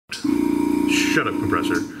Shut up,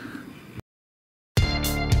 compressor.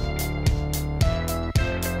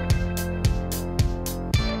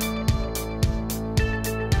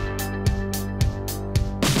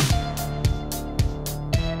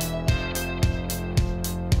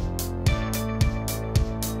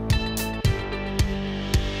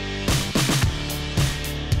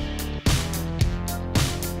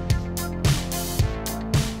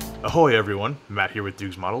 Ahoy everyone, Matt here with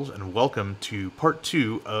Duke's Models, and welcome to part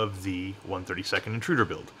 2 of the 132nd Intruder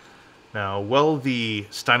build. Now, while the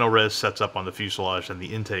Steino res sets up on the fuselage and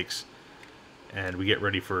the intakes, and we get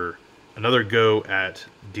ready for another go at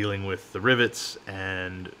dealing with the rivets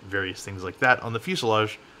and various things like that on the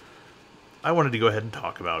fuselage, I wanted to go ahead and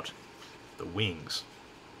talk about the wings.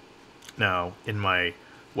 Now, in my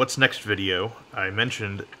What's Next video, I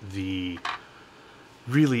mentioned the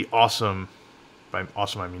really awesome, by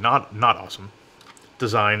awesome I mean not awesome,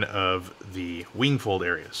 design of the wing fold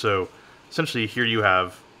area. So essentially here you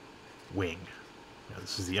have wing. Now,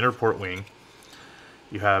 this is the inner port wing.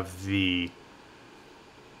 You have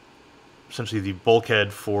essentially the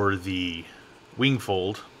bulkhead for the wing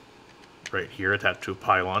fold right here attached to a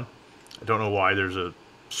pylon. I don't know why there's a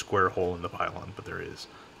square hole in the pylon, but there is.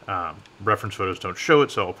 Reference photos don't show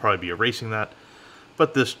it, so I'll probably be erasing that.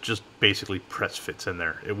 But this just basically press fits in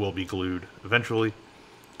there. It will be glued eventually.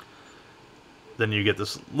 Then you get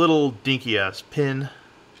this little dinky ass pin.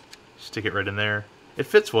 Stick it right in there. It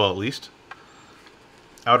fits well, at least.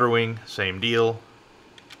 Outer wing, same deal.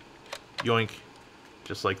 Yoink,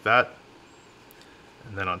 just like that.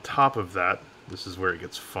 And then on top of that, this is where it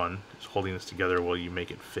gets fun. It's holding this together while you make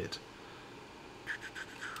it fit.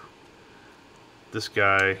 This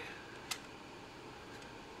guy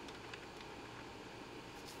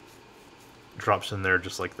drops in there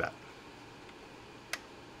just like that.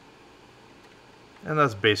 And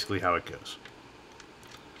that's basically how it goes.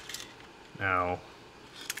 Now,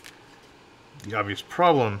 the obvious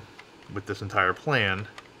problem with this entire plan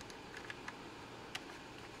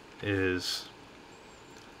is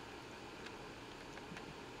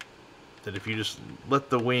that if you just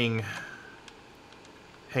let the wing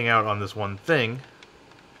hang out on this one thing,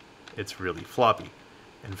 it's really floppy.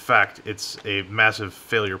 In fact, it's a massive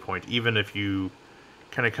failure point. Even if you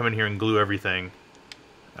kind of come in here and glue everything,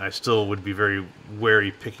 I still would be very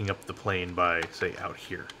wary picking up the plane by, say, out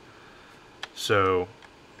here. So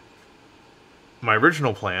my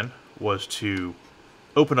original plan was to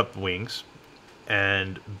open up the wings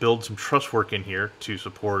and build some truss work in here to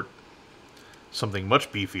support something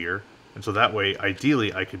much beefier. And so that way,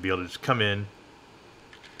 ideally, I could be able to just come in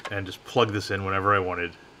and just plug this in whenever I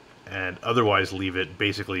wanted, and otherwise leave it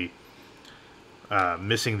basically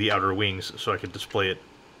missing the outer wings so I could display it,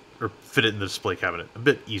 or fit it in the display cabinet a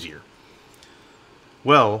bit easier.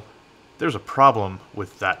 Well, there's a problem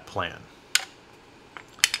with that plan.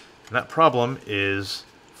 And that problem is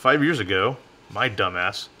 5 years ago, my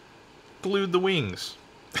dumbass glued the wings.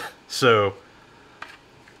 So,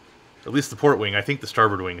 at least the port wing, I think the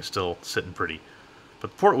starboard wing is still sitting pretty,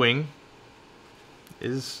 but the port wing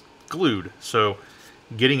is glued. So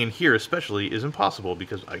getting in here especially is impossible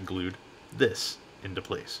because I glued this into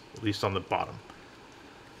place, at least on the bottom.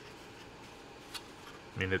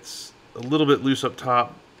 I mean, it's a little bit loose up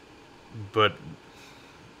top, but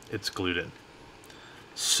it's glued in.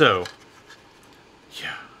 So,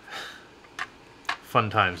 yeah. Fun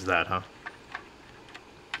times that, huh?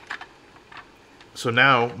 So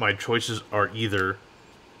now my choices are either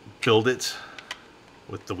build it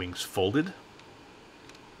with the wings folded,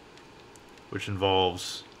 which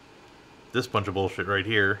involves this bunch of bullshit right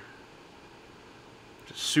here,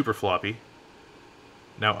 which is super floppy.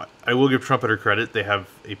 Now, I will give Trumpeter credit. They have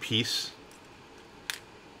a piece.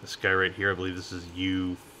 This guy right here, I believe this is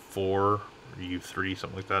U4 or U3,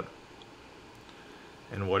 something like that.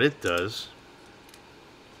 And what it does,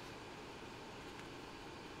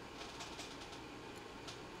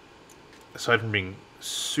 aside from being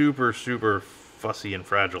super, super fussy and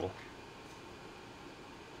fragile,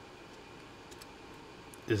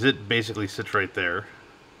 is it basically sits right there.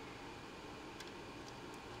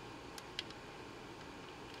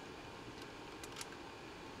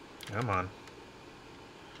 Come on.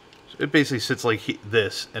 So it basically sits like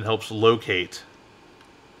this and helps locate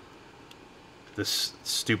this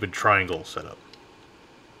stupid triangle setup.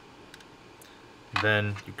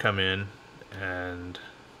 Then you come in and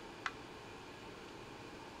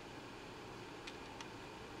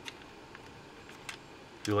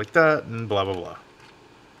do like that and blah blah blah.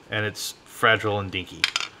 And it's fragile and dinky.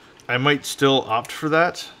 I might still opt for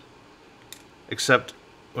that, except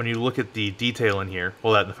when you look at the detail in here,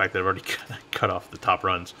 well, that and the fact that I've already cut off the top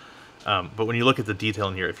runs, But when you look at the detail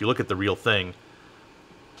in here, if you look at the real thing,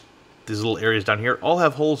 these little areas down here all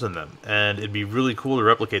have holes in them, and it'd be really cool to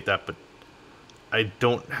replicate that, but I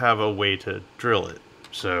don't have a way to drill it.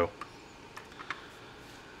 So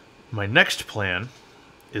my next plan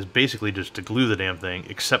is basically just to glue the damn thing,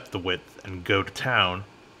 accept the width, and go to town,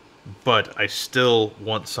 but I still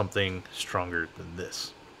want something stronger than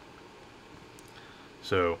this.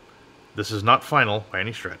 So this is not final by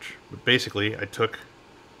any stretch, but basically I took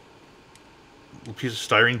a piece of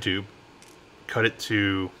styrene tube, cut it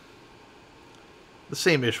to the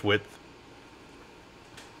same-ish width.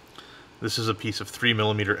 This is a piece of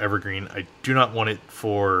 3mm evergreen. I do not want it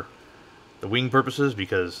for the wing purposes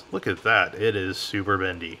because look at that, it is super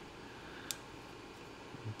bendy.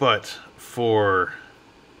 But for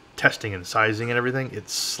testing and sizing and everything, it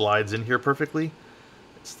slides in here perfectly.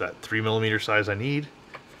 It's that 3mm size I need.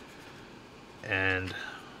 And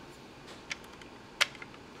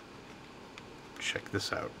check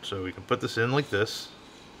this out. So we can put this in like this.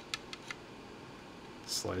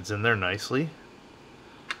 Slides in there nicely.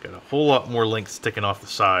 Got a whole lot more length sticking off the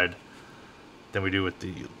side than we do with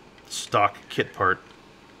the stock kit part.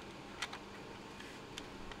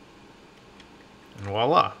 And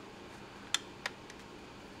voila.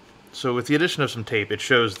 So with the addition of some tape, it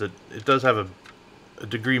shows that it does have a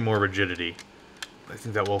degree more rigidity. I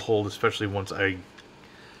think that will hold, especially once I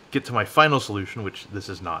get to my final solution, which this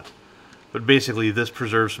is not. But basically, this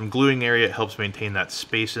preserves some gluing area. It helps maintain that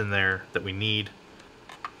space in there that we need.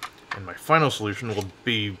 And my final solution will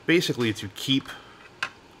be basically to keep,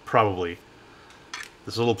 probably,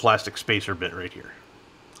 this little plastic spacer bit right here.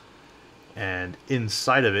 And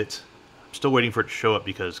inside of it, I'm still waiting for it to show up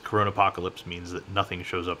because Coronapocalypse means that nothing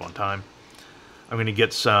shows up on time. I'm going to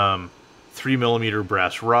get some 3mm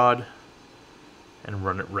brass rod and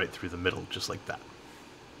run it right through the middle, just like that.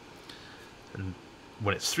 And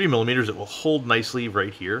when it's 3mm, it will hold nicely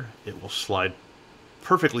right here. It will slide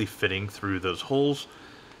perfectly fitting through those holes.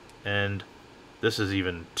 And this is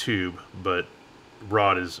even tube, but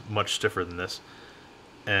rod is much stiffer than this.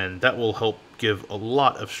 And that will help give a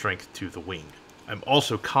lot of strength to the wing. I'm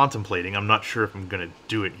also contemplating, I'm not sure if I'm going to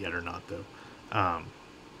do it yet or not though,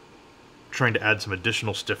 trying to add some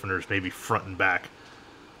additional stiffeners, maybe front and back.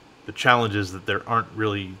 The challenge is that there aren't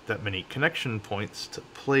really that many connection points to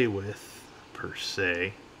play with, per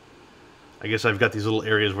se. I guess I've got these little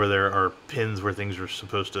areas where there are pins where things are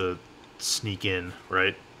supposed to sneak in,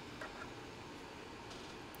 right?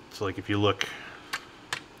 So like if you look,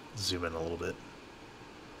 zoom in a little bit.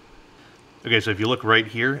 Okay, so if you look right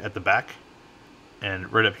here at the back,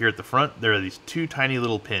 and right up here at the front, there are these two tiny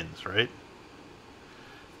little pins, right?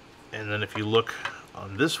 And then if you look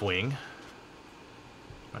on this wing,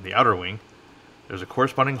 on the outer wing, there's a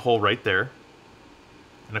corresponding hole right there,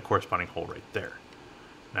 and a corresponding hole right there.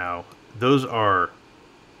 Now, those are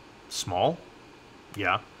small,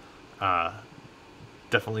 yeah.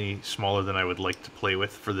 Definitely smaller than I would like to play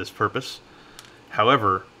with for this purpose.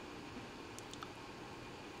 However,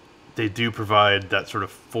 they do provide that sort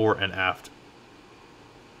of fore and aft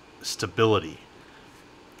stability,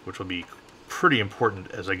 which will be pretty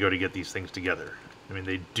important as I go to get these things together. I mean,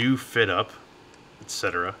 they do fit up,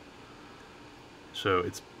 etc. So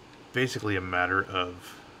it's basically a matter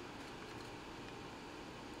of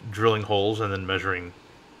drilling holes and then measuring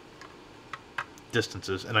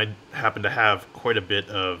distances. And I happen to have quite a bit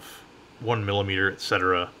of 1mm,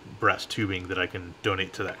 etc. brass tubing that I can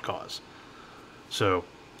donate to that cause. So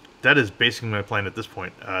that is basically my plan at this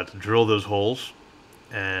point, to drill those holes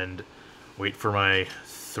and wait for my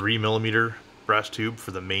 3mm brass tube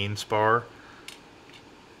for the main spar,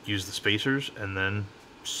 use the spacers, and then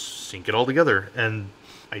sink it all together. And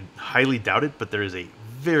I highly doubt it, but there is a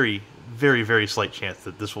very, very, very slight chance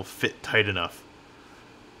that this will fit tight enough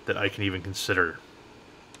that I can even consider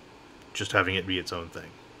just having it be its own thing.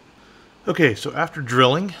 Okay, so after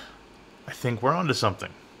drilling, I think we're onto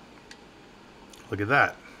something. Look at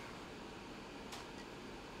that.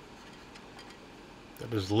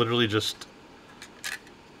 That is literally just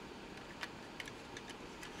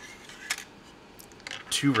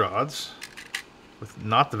two rods with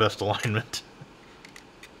not the best alignment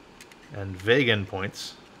and vague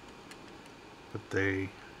endpoints, but they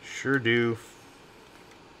sure do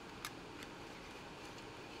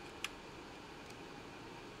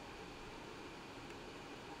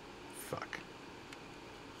fuck.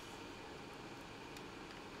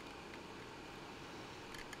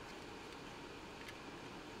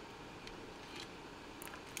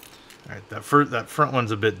 Alright, that front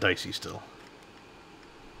one's a bit dicey still.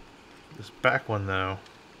 This back one, though,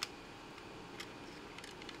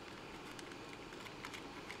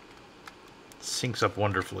 syncs up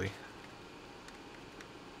wonderfully.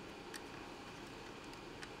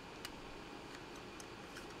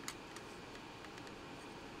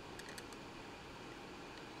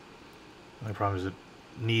 My problem is it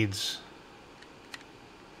needs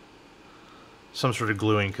some sort of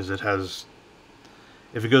gluing because it has.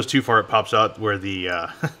 If it goes too far, it pops out where the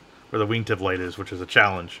where the wingtip light is, which is a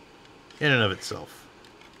challenge in and of itself.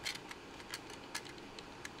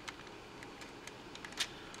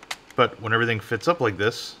 But when everything fits up like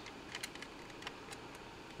this,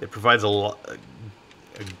 it provides a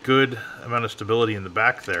good amount of stability in the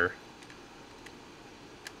back there.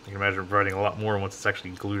 You can imagine providing a lot more once it's actually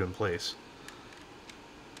glued in place.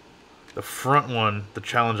 The front one, the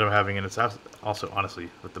challenge I'm having, and it's also honestly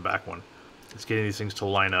with the back one, is getting these things to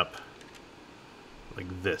line up like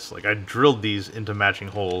this. Like I drilled these into matching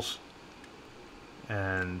holes,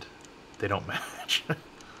 and they don't match.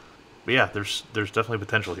 But yeah, there's definitely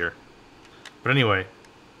potential here. But anyway,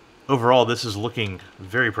 overall, this is looking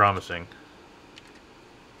very promising.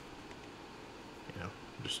 You know,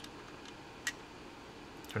 just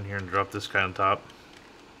come here and drop this guy on top.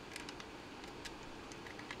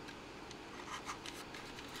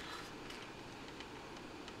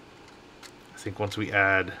 I think once we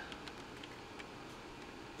add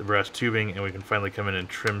the brass tubing and we can finally come in and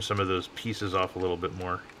trim some of those pieces off a little bit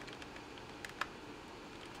more,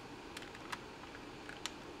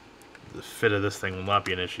 the fit of this thing will not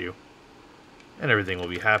be an issue and everything will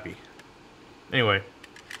be happy. Anyway,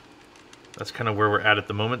 that's kind of where we're at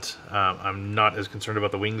the moment. I'm not as concerned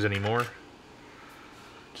about the wings anymore.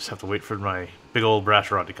 Just have to wait for my big old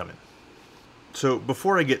brass rod to come in. So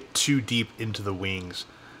before I get too deep into the wings,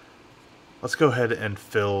 let's go ahead and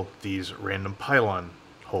fill these random pylon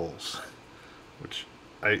holes, which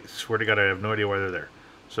I swear to God I have no idea why they're there.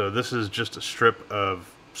 So this is just a strip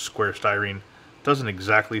of square styrene. Doesn't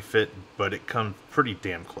exactly fit, but it comes pretty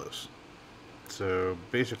damn close. So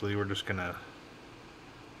basically we're just gonna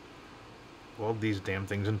weld these damn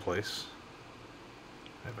things in place.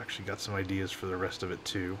 I've actually got some ideas for the rest of it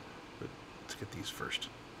too, but let's get these first.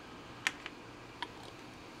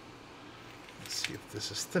 Let's see if this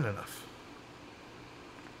is thin enough.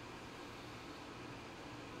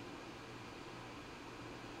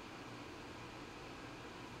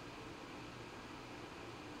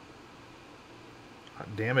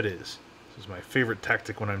 Damn it is. This is my favorite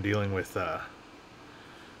tactic when I'm dealing with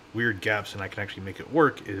weird gaps and I can actually make it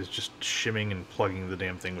work, is just shimming and plugging the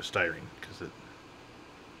damn thing with styrene, because it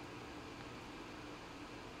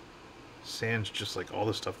sands just like all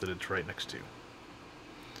the stuff that it's right next to.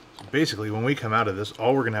 So basically when we come out of this,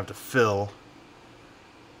 all we're going to have to fill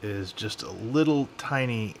is just a little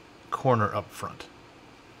tiny corner up front.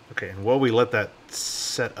 Okay, and while we let that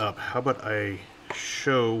set up, how about I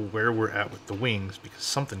show where we're at with the wings, because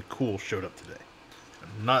something cool showed up today.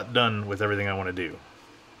 I'm not done with everything I want to do,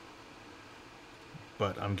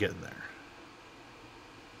 but I'm getting there.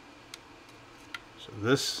 So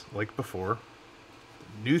this, like before,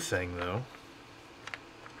 the new thing though,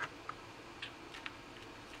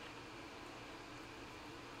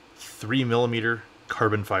 .3mm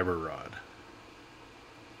carbon fiber rod.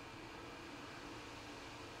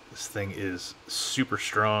 This thing is super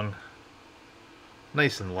strong.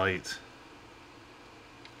 Nice and light.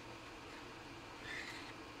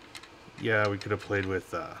 Yeah, we could have played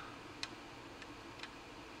with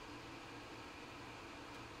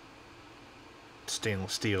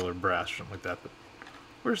stainless steel or brass or something like that, but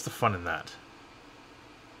where's the fun in that?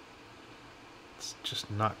 It's just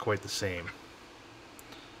not quite the same.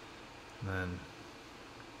 And then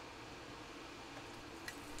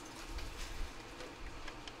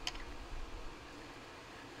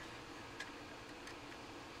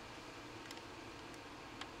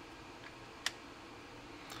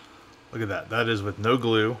look at that. That is with no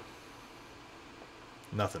glue.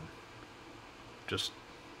 Nothing. Just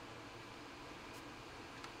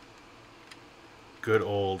good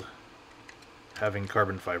old having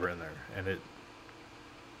carbon fiber in there. And it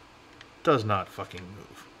does not fucking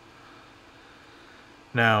move.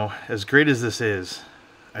 Now, as great as this is,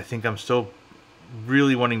 I think I'm still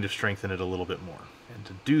really wanting to strengthen it a little bit more. And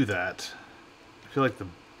to do that, I feel like the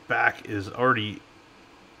back is already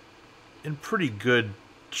in pretty good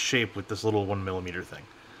shape with this little 1mm thing.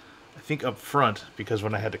 I think up front, because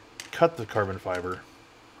when I had to cut the carbon fiber,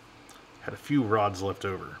 I had a few rods left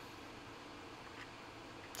over.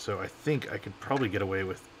 So I think I could probably get away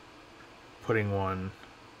with putting one,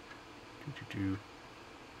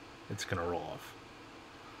 it's gonna roll off.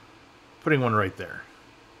 Putting one right there.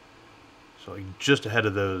 So like just ahead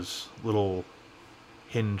of those little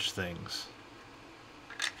hinge things.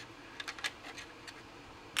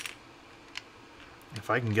 If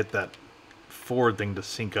I can get that forward thing to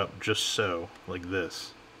sync up just so, like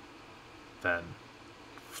this, then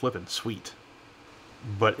flippin' sweet.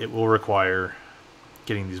 But it will require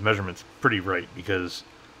getting these measurements pretty right, because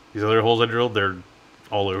these other holes I drilled, they're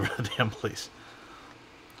all over the damn place.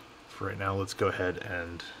 For right now, let's go ahead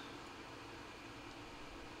and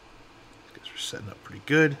these guys are setting up pretty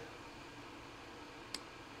good.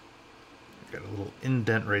 Got a little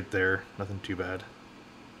indent right there, nothing too bad.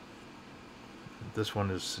 This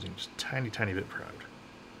one is sitting just a tiny, tiny bit proud.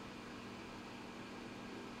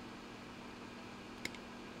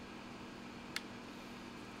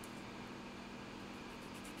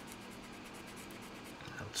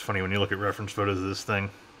 It's funny when you look at reference photos of this thing,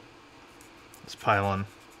 this pylon,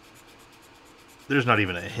 there's not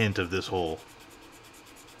even a hint of this hole.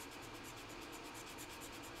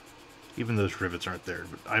 Even those rivets aren't there,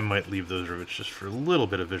 but I might leave those rivets just for a little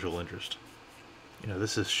bit of visual interest. You know,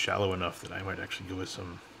 this is shallow enough that I might actually go with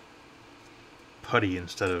some putty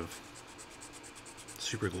instead of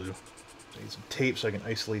super glue. I need some tape so I can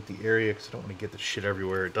isolate the area, because I don't want to get the shit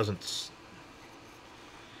everywhere. It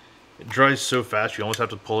dries so fast you almost have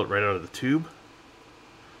to pull it right out of the tube,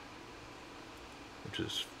 which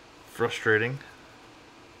is frustrating.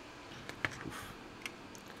 Oof.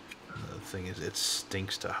 The thing is, it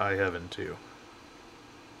stinks to high heaven too.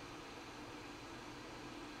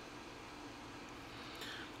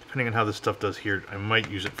 Depending on how this stuff does here, I might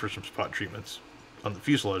use it for some spot treatments on the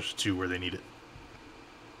fuselage too, where they need it.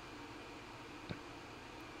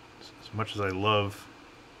 As much as I love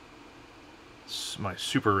my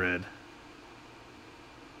super red,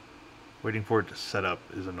 waiting for it to set up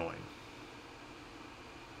is annoying.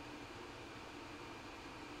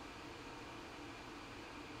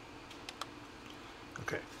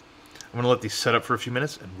 Okay, I'm going to let these set up for a few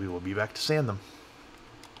minutes and we will be back to sand them.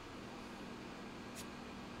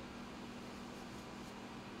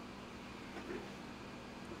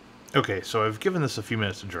 Okay, so I've given this a few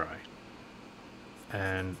minutes to dry,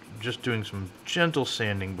 and just doing some gentle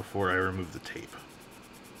sanding before I remove the tape.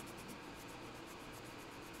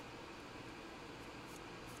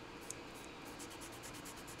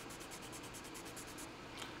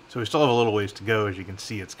 So we still have a little ways to go. As you can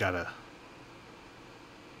see, it's got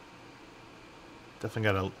definitely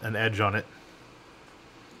got an edge on it.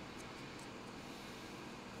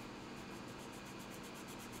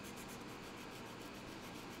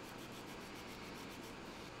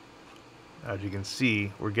 As you can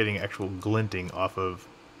see, we're getting actual glinting off of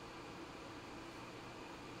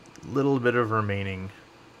a little bit of remaining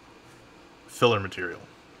filler material.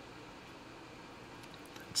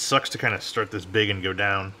 It sucks to kind of start this big and go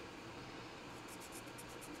down.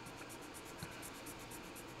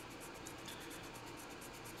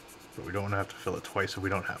 But we don't want to have to fill it twice if we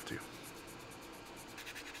don't have to.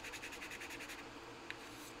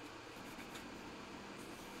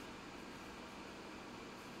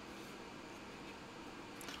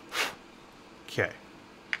 Okay,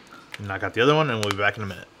 knock out the other one and we'll be back in a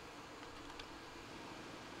minute.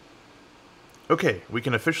 Okay, we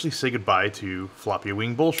can officially say goodbye to floppy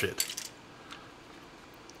wing bullshit.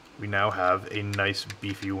 We now have a nice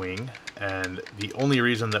beefy wing, and the only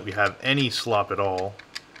reason that we have any slop at all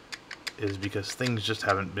is because things just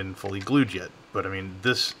haven't been fully glued yet. But I mean,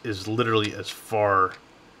 this is literally as far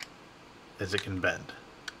as it can bend.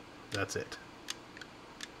 That's it.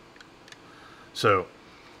 So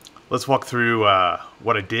let's walk through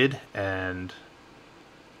what I did and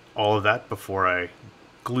all of that before I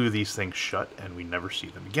glue these things shut and we never see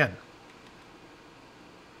them again.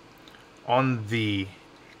 On the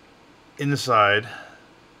inside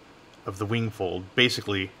of the wing fold,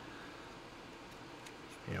 basically,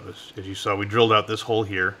 you know, as you saw, we drilled out this hole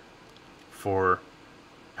here for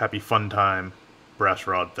happy fun time brass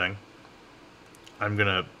rod thing. I'm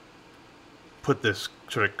gonna put this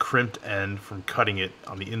sort of crimped end from cutting it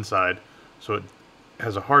on the inside so it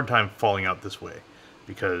has a hard time falling out this way,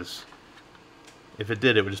 because if it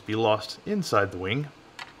did, it would just be lost inside the wing.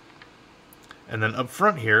 And then up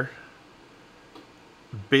front here,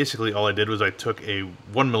 basically all I did was I took a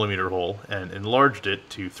 1mm hole and enlarged it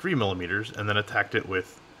to 3mm and then attacked it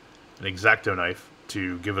with an X-Acto knife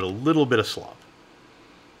to give it a little bit of slop,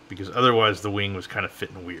 because otherwise the wing was kind of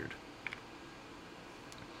fitting weird.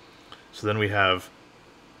 So then we have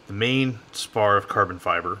the main spar of carbon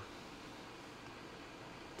fiber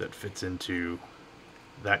that fits into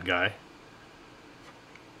that guy.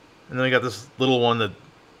 And then we got this little one that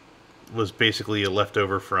was basically a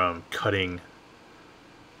leftover from cutting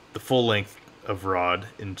the full length of rod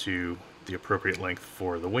into the appropriate length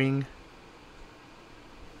for the wing.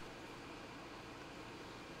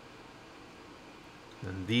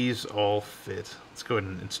 And these all fit. Let's go ahead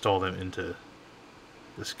and install them into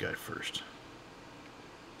this guy first.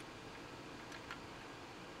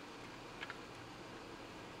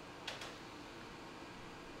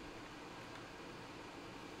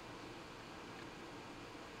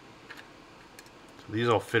 These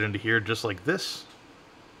all fit into here just like this.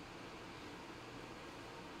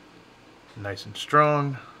 Nice and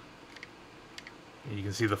strong. And you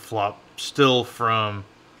can see the flop still from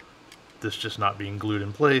this just not being glued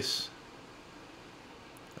in place.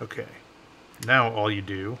 Okay, now all you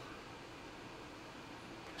do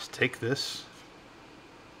is take this,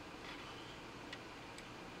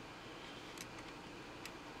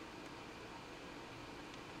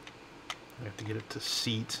 I have to get it to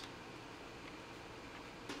seat,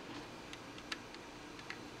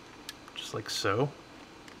 just like so.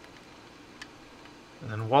 And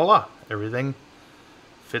then voila, everything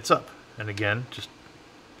fits up. And again, just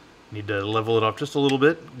need to level it off just a little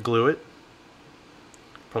bit, glue it.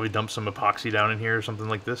 Probably dump some epoxy down in here or something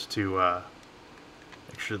like this to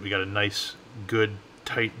make sure that we got a nice, good,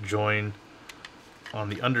 tight join on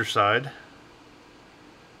the underside.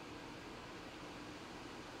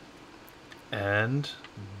 And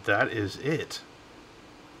that is it.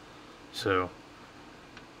 So,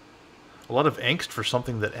 a lot of angst for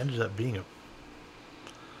something that ended up being a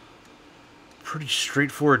pretty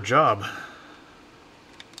straightforward job.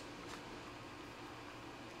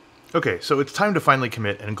 Okay, so it's time to finally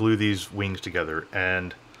commit and glue these wings together.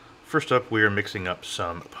 And first up, we are mixing up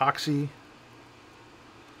some epoxy,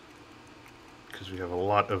 because we have a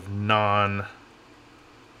lot of non-styrene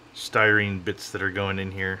bits that are going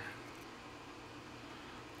in here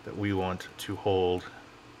that we want to hold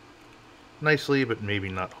nicely, but maybe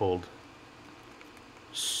not hold,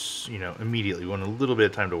 you know, immediately. We want a little bit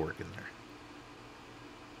of time to work in there.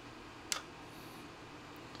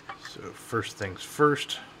 So first things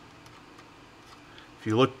first, if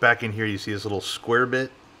you look back in here, you see this little square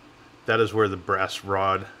bit. That is where the brass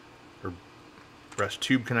rod or brass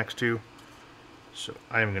tube connects to. So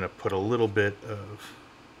I'm going to put a little bit of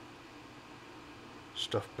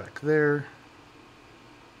stuff back there.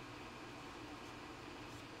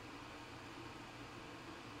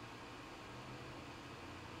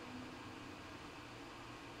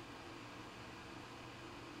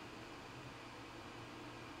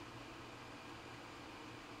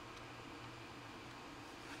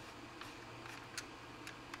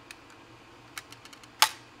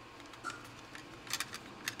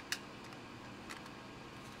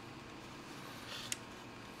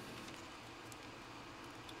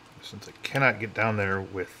 Since I cannot get down there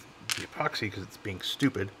with the epoxy because it's being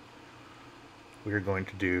stupid, we are going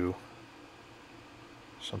to do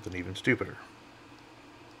something even stupider.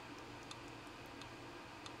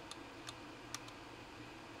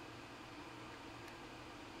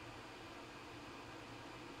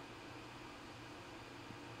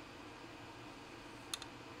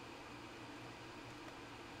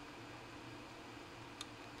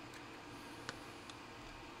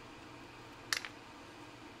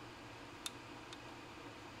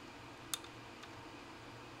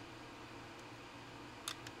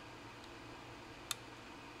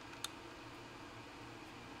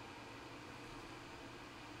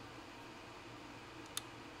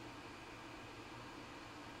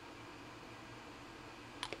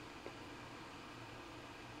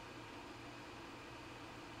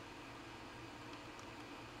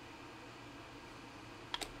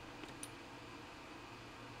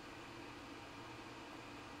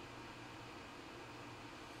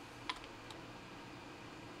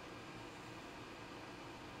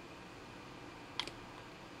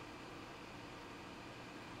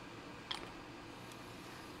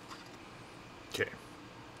 Okay,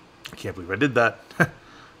 I can't believe I did that.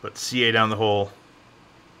 But CA down the hole,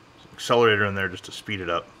 accelerator in there just to speed it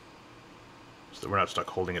up, so that we're not stuck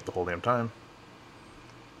holding it the whole damn time.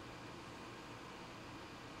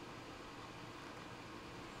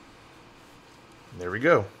 And there we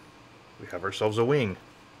go. We have ourselves a wing.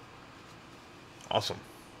 Awesome.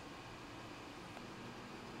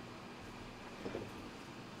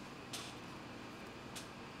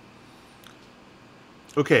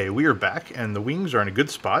 Okay, we are back, and the wings are in a good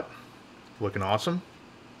spot. Looking awesome.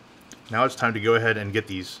 Now it's time to go ahead and get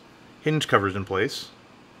these hinge covers in place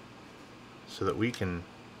so that we can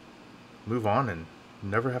move on and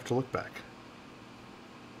never have to look back.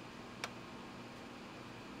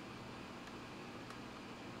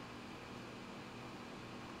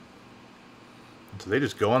 And so they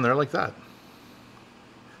just go on there like that.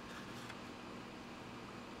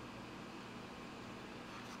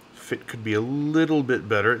 Fit could be a little bit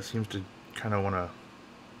better. It seems to kind of want to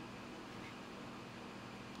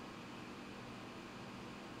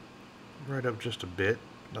right up just a bit.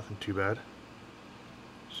 Nothing too bad.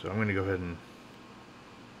 So I'm going to go ahead and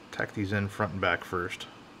tack these in front and back first.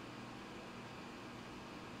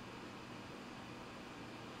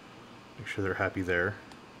 Make sure they're happy there.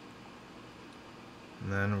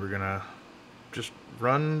 And then we're gonna just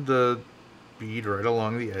run the bead right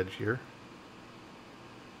along the edge here.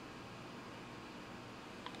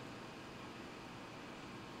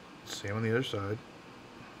 Same on the other side.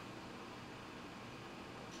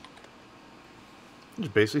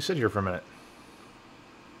 Just basically sit here for a minute.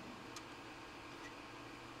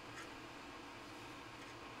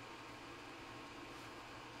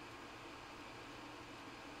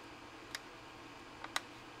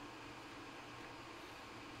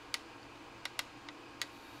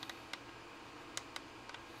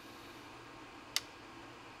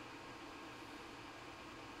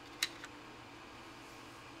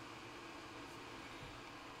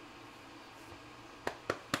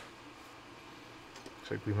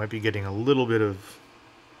 Looks like we might be getting a little bit of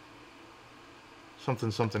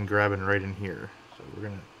something grabbing right in here. So we're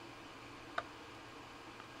gonna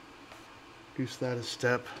reduce that a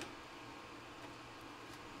step.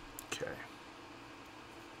 Okay.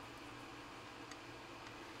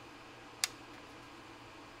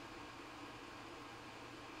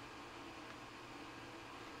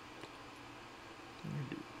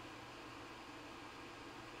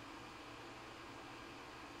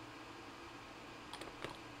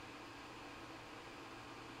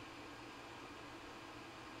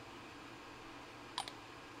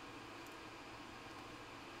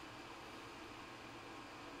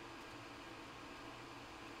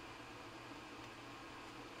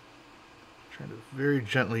 Trying to very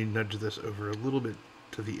gently nudge this over a little bit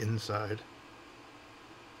to the inside.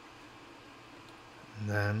 And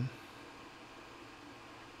then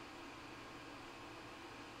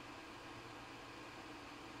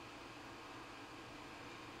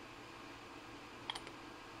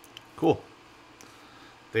cool.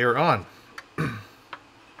 They are on.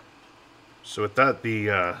 So with that,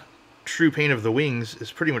 the true paint of the wings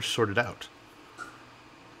is pretty much sorted out.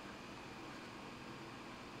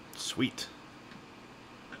 Sweet.